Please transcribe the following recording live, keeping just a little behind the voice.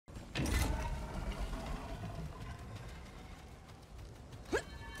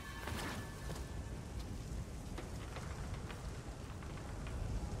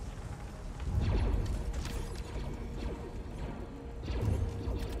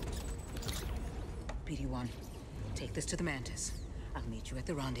BD-1. Take this to the Mantis. I'll meet you at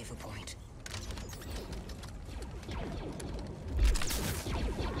the rendezvous point.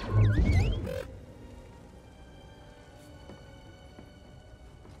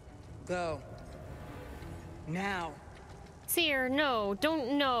 Go. Now. Seer, no.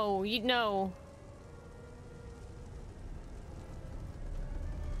 Don't know. You know.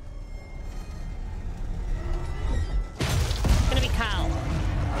 It's gonna be Cal.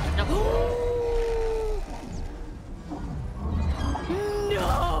 No.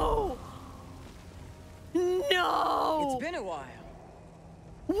 No! No! It's been a while.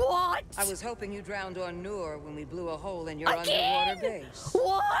 What? I was hoping you drowned on Nur when we blew a hole in your underwater base.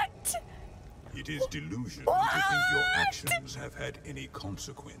 What? It is delusion to think your actions have had any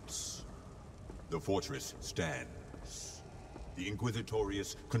consequence. The fortress stands. The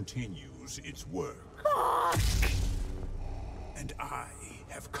Inquisitorius continues its work. Fuck! And I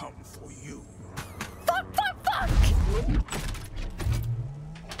have come for you. Fuck, fuck, fuck!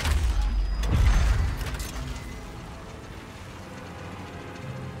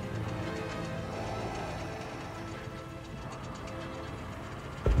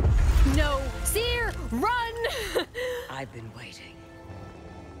 No! Seer! Run! I've been waiting.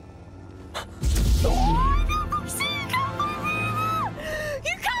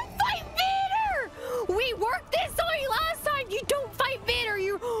 You can't fight Vader! We worked this out last time! You don't fight Vader!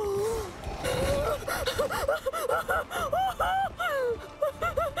 You...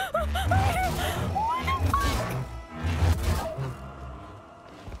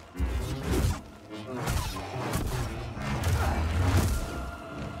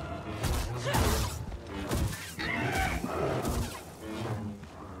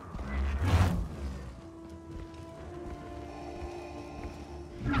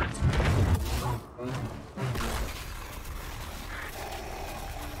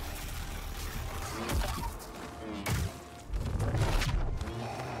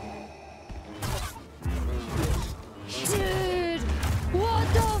 What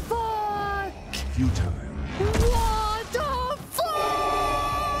the fuck? Dude, what the fuck? Futile. What the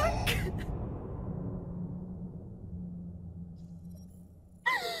fuck?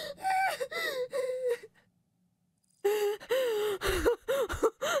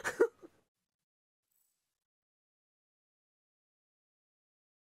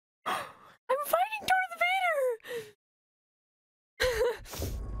 I'm fighting Darth Vader!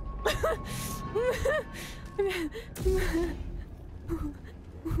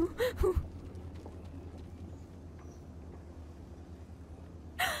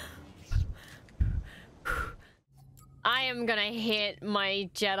 I am gonna hit my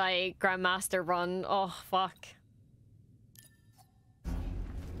Jedi Grandmaster run. Oh, fuck.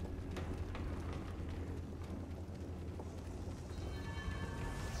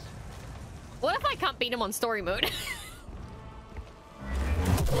 What if I can't beat him on story mode?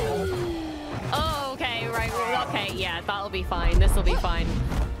 Oh, okay, right. Okay, yeah, that'll be fine. This'll be fine.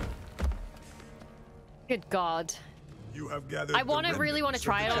 Good God. You have gathered I really want to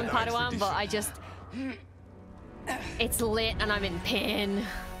try it on Padawan, but I just... It's lit and I'm in pain.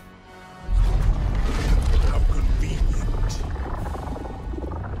 How convenient.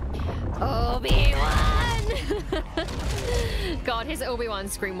 Obi-Wan! God, his Obi-Wan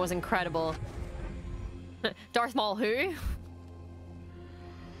scream was incredible. Darth Maul who?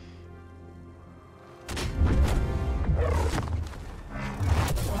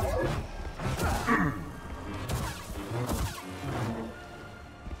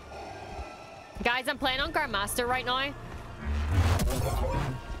 Guys, I'm playing on Grandmaster right now.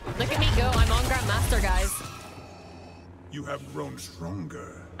 Look at me go. I'm on Grandmaster, guys. You have grown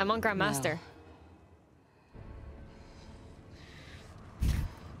stronger. I'm on Grandmaster.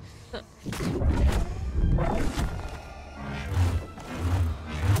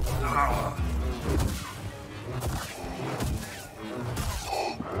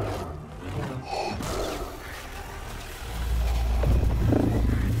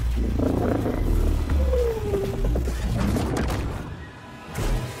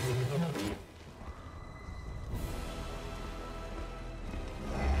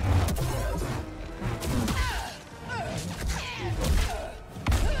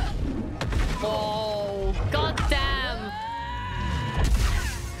 Oh, goddamn!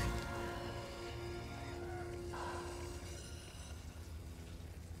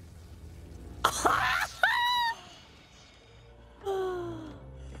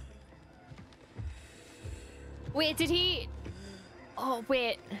 Wait, did he... Oh,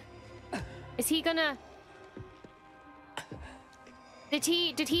 wait. Is he gonna... Did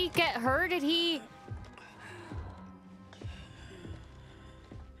he get hurt? Did he...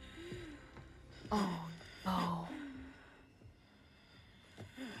 Oh, no.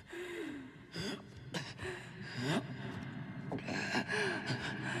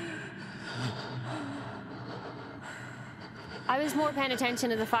 I was more paying attention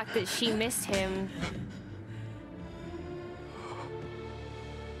to the fact that she missed him.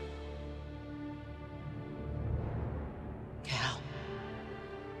 Cal.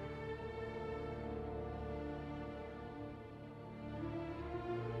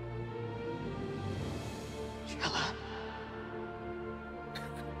 Jella.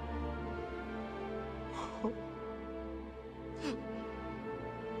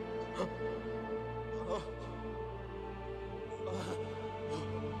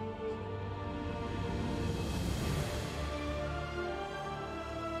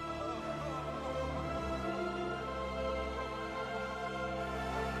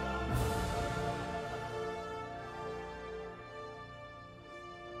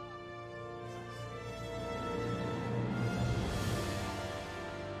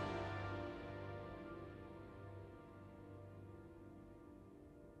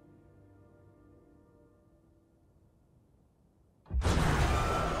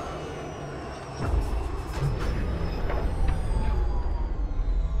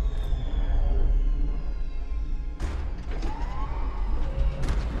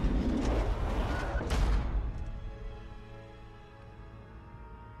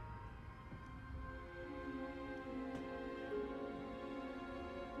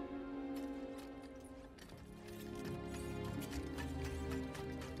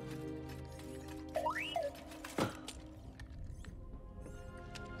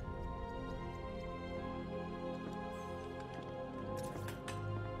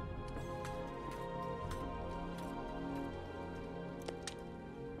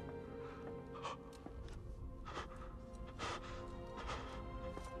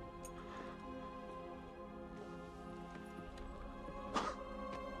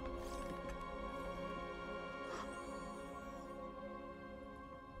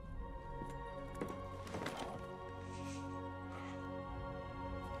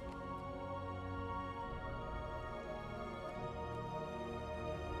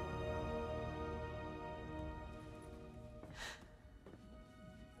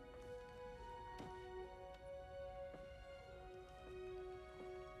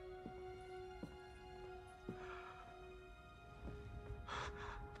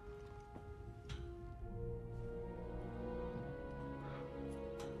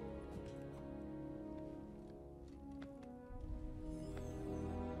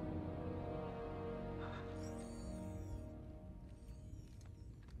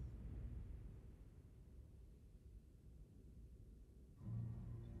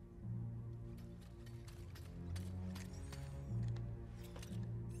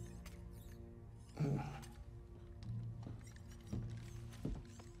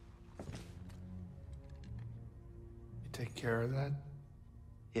 Take care of that?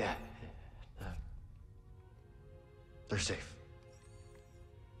 Yeah. They're safe.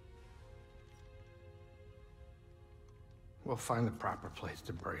 We'll find the proper place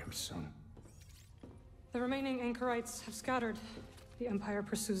to bury him soon. The remaining anchorites have scattered. The Empire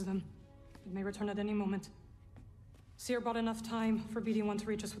pursues them. It may return at any moment. Seer bought enough time for BD-1 to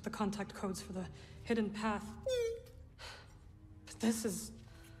reach us with the contact codes for the hidden path. But this is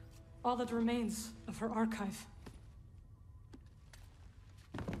all that remains of her archive.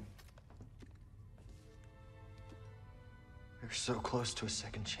 We're so close to a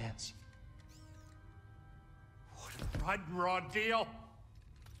second chance. What a red raw deal.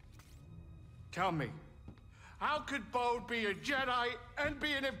 Tell me, how could Bode be a Jedi and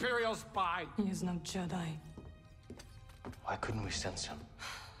be an Imperial spy? He is no Jedi. Why couldn't we sense him?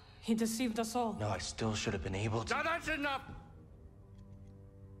 He deceived us all. No, I still should have been able to. Now that's enough!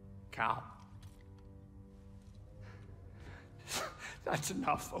 Cal. That's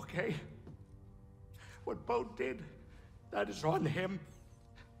enough, okay? What Bode did, that is on him.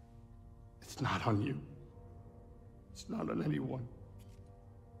 It's not on you. It's not on anyone.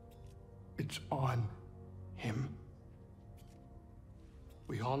 It's on him.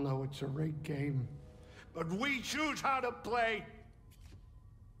 We all know it's a rigged game. But we choose how to play.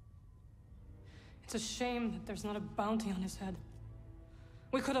 It's a shame that there's not a bounty on his head.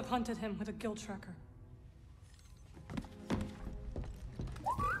 We could have hunted him with a guild tracker.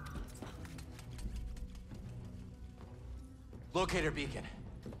 Locator beacon.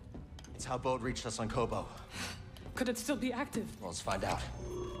 It's how Bode reached us on Kobo. Could it still be active? Well, let's find out.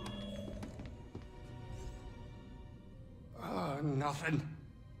 Nothing.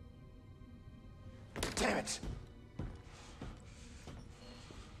 Damn it!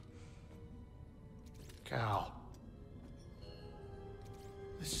 Cal.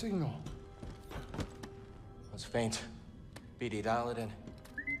 The signal. It's faint. BD, dial it in.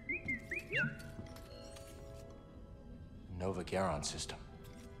 Nova Garon system.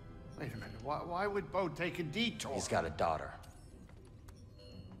 Wait a minute. Why would Bo take a detour? He's got a daughter.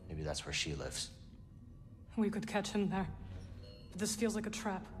 Maybe that's where she lives. We could catch him there. But this feels like a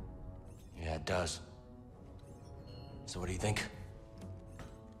trap. Yeah, it does. So what do you think?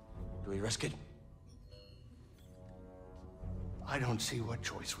 Do we risk it? I don't see what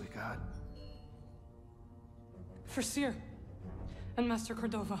choice we got. For Seer and Master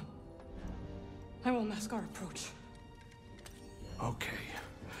Cordova, I will mask our approach. Okay.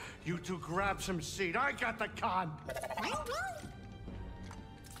 You two grab some seat. I got the con.